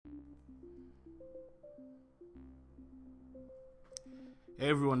Hey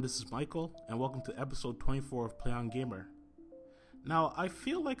everyone, this is Michael, and welcome to episode 24 of Play On Gamer. Now, I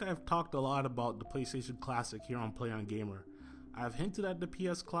feel like I've talked a lot about the PlayStation Classic here on Play On Gamer. I've hinted at the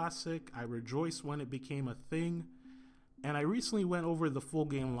PS Classic, I rejoiced when it became a thing, and I recently went over the full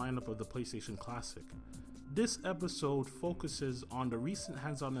game lineup of the PlayStation Classic. This episode focuses on the recent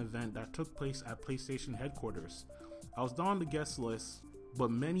hands-on event that took place at PlayStation headquarters. I was not on the guest list,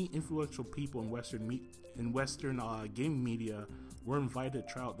 but many influential people in Western gaming media were invited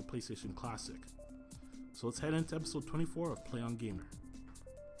to try out the PlayStation Classic. So let's head into episode 24 of Play On Gamer.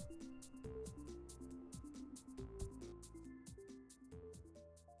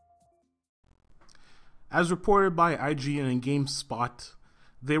 As reported by IGN and GameSpot,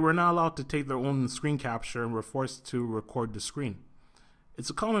 they were not allowed to take their own screen capture and were forced to record the screen. It's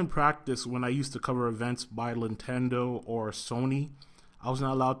a common practice when I used to cover events by Nintendo or Sony. I was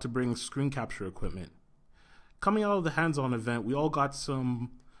not allowed to bring screen capture equipment. Coming out of the hands-on event, we all got some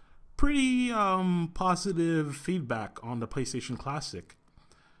pretty positive feedback on the PlayStation Classic.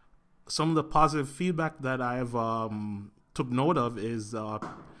 Some of the positive feedback that I've took note of is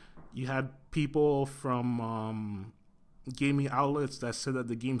you had people from gaming outlets that said that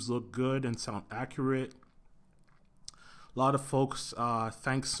the games look good and sound accurate. A lot of folks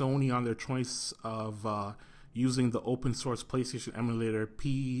thank Sony on their choice of using the open source PlayStation emulator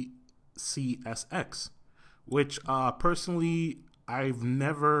PCSX, which personally I've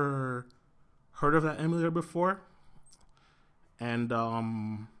never heard of that emulator before, and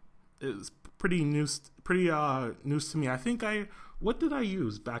it's pretty news to me. I think what did I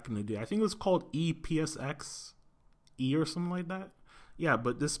use back in the day? I think it was called EPSX or something like that. Yeah,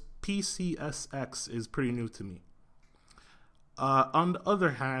 but this PCSX is pretty new to me. On the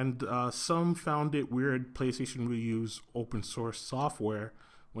other hand, some found it weird PlayStation will use open source software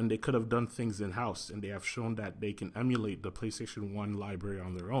when they could have done things in-house, and they have shown that they can emulate the PlayStation 1 library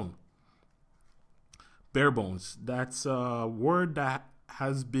on their own. Bare bones, that's a word that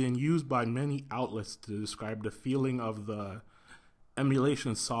has been used by many outlets to describe the feeling of the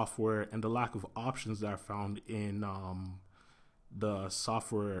emulation software and the lack of options that are found in the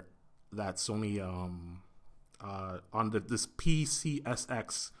software that Sony this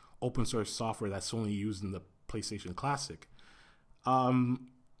PCSX open source software that's only used in the PlayStation Classic.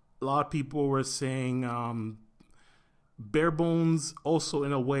 A lot of people were saying bare bones also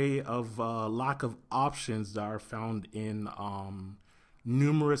in a way of lack of options that are found in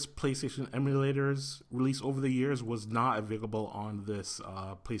numerous PlayStation emulators released over the years was not available on this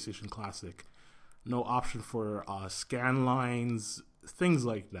PlayStation Classic. No option for scan lines, things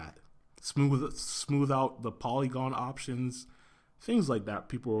like that. Smooth out the polygon options, things like that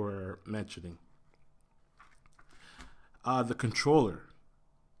people were mentioning. The controller.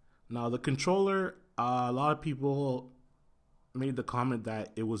 Now the controller, a lot of people made the comment that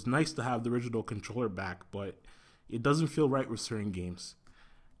it was nice to have the original controller back, but it doesn't feel right with certain games.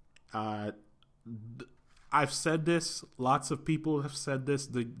 I've said this, lots of people have said this,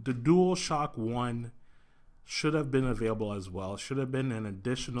 the DualShock 1 should have been available as well. Should have been an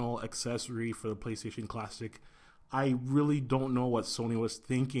additional accessory for the PlayStation Classic. I really don't know what Sony was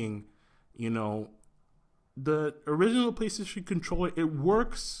thinking. You know, the original PlayStation controller, it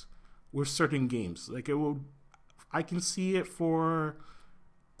works with certain games. Like I can see it for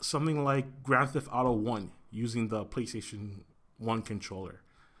something like Grand Theft Auto 1 using the PlayStation 1 controller.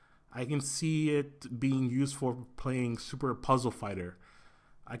 I can see it being used for playing Super Puzzle Fighter.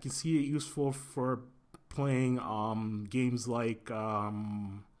 I can see it useful for playing games like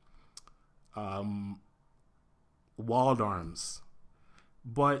Wild Arms.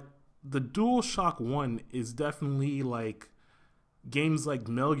 But the DualShock 1 is definitely like games like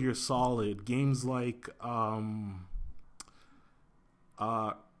Metal Gear Solid, games like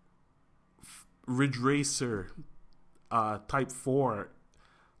Ridge Racer, Type 4.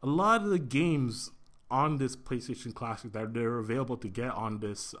 A lot of the games on this PlayStation Classic that they're available to get on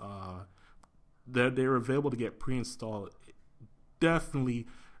this, that they're available to get pre-installed, definitely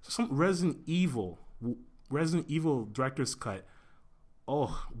some Resident Evil Director's Cut.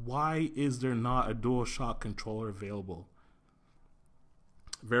 Oh, why is there not a DualShock controller available?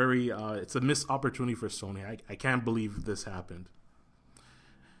 It's a missed opportunity for Sony. I can't believe this happened.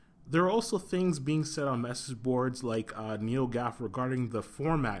 There are also things being said on message boards like NeoGAF regarding the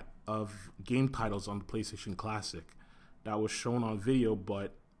format of game titles on the PlayStation Classic that was shown on video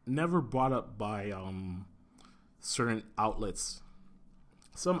but never brought up by certain outlets.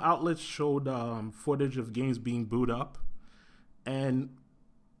 Some outlets showed footage of games being booted up, and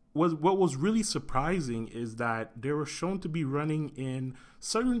what was really surprising is that they were shown to be running in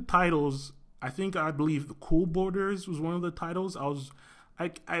certain titles. I believe the Cool Borders was one of the titles. I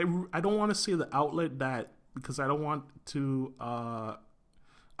don't want to say the outlet that, because I don't want to I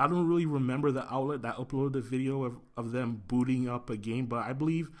don't really remember the outlet that uploaded the video of them booting up a game, but I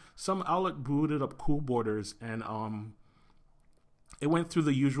believe some outlet booted up Cool Borders, and it went through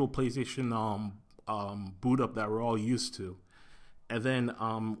the usual PlayStation boot up that we're all used to. And then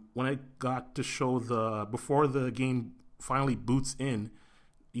when I got to show before the game finally boots in,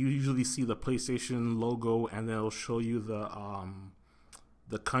 you usually see the PlayStation logo, and then it'll show you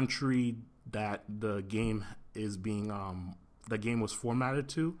the country that the game is being the game was formatted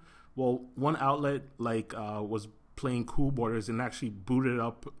to. Well, one outlet was playing Cool Borders and actually booted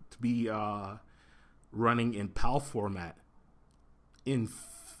up to be running in PAL format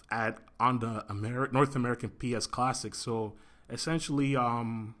on the North American PS Classic. So essentially,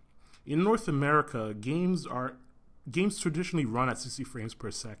 in North America, games traditionally run at 60 frames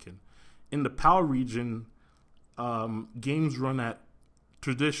per second. In the PAL region, games run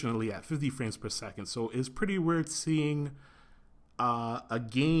traditionally at 50 frames per second. So it's pretty weird seeing a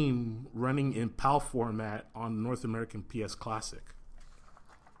game running in PAL format on North American PS Classic.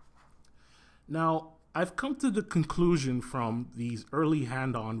 Now, I've come to the conclusion from these early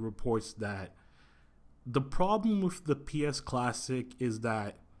hand-on reports that the problem with the PS Classic is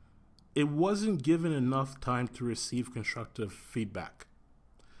that it wasn't given enough time to receive constructive feedback.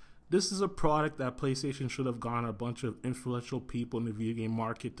 This is a product that PlayStation should have gotten a bunch of influential people in the video game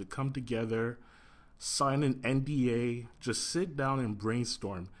market to come together, sign an NDA, just sit down and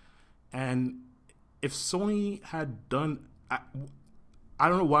brainstorm. And if Sony had done, I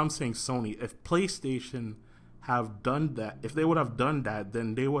don't know why I'm saying Sony, if PlayStation have done that, if they would have done that,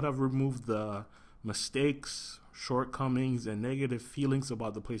 then they would have removed the mistakes, shortcomings, and negative feelings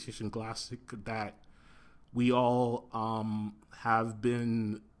about the PlayStation Classic that we all have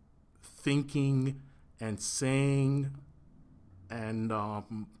been thinking and saying. And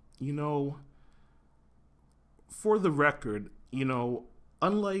for the record,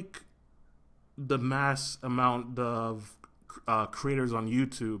 unlike the mass amount of creators on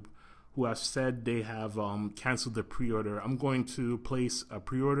YouTube who have said they have canceled the pre-order, I'm going to place a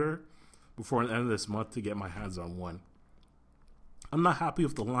pre-order before the end of this month to get my hands on one. I'm not happy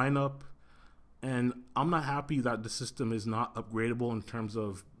with the lineup, and I'm not happy that the system is not upgradable in terms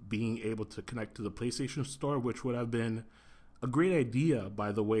of being able to connect to the PlayStation Store, which would have been a great idea,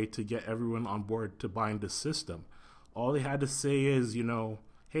 by the way, to get everyone on board to buying the system. All they had to say is,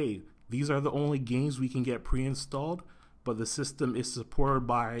 hey, these are the only games we can get pre-installed, but the system is supported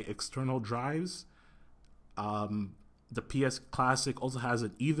by external drives. The PS Classic also has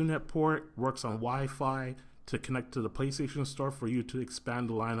an Ethernet port, works on Wi-Fi to connect to the PlayStation Store for you to expand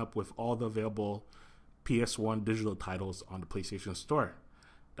the lineup with all the available PS1 digital titles on the PlayStation Store.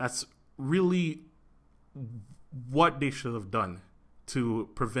 That's really what they should have done to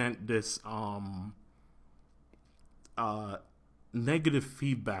prevent this negative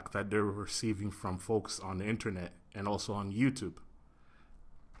feedback that they're receiving from folks on the internet and also on YouTube.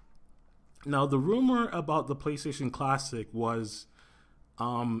 Now, the rumor about the PlayStation Classic was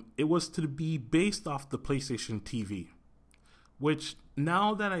it was to be based off the PlayStation TV, which,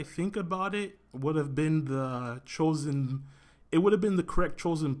 now that I think about it, would have been the correct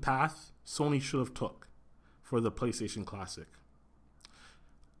chosen path Sony should have took for the PlayStation Classic.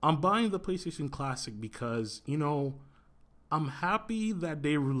 I'm buying the PlayStation Classic because, I'm happy that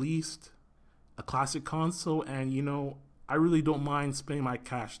they released a classic console, and, I really don't mind spending my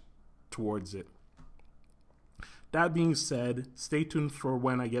cash towards it. That being said, stay tuned for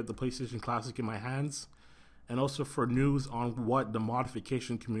when I get the PlayStation Classic in my hands, and also for news on what the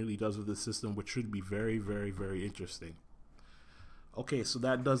modification community does with the system, which should be very, very, very interesting. Okay, so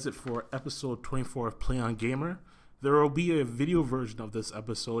that does it for episode 24 of Play on Gamer. There will be a video version of this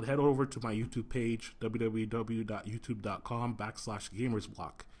episode. Head over to my YouTube page,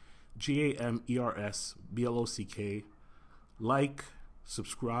 www.youtube.com/gamersblock, GAMERSBLOCK. Like,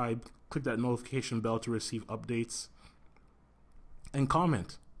 subscribe, click that notification bell to receive updates, and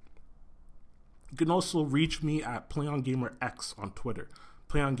comment. You can also reach me at PlayOnGamerX on Twitter,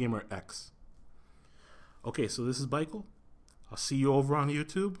 PlayOnGamerX. Okay, so this is Michael. I'll see you over on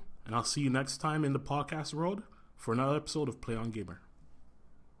YouTube, and I'll see you next time in the podcast world for another episode of Play on Gamer.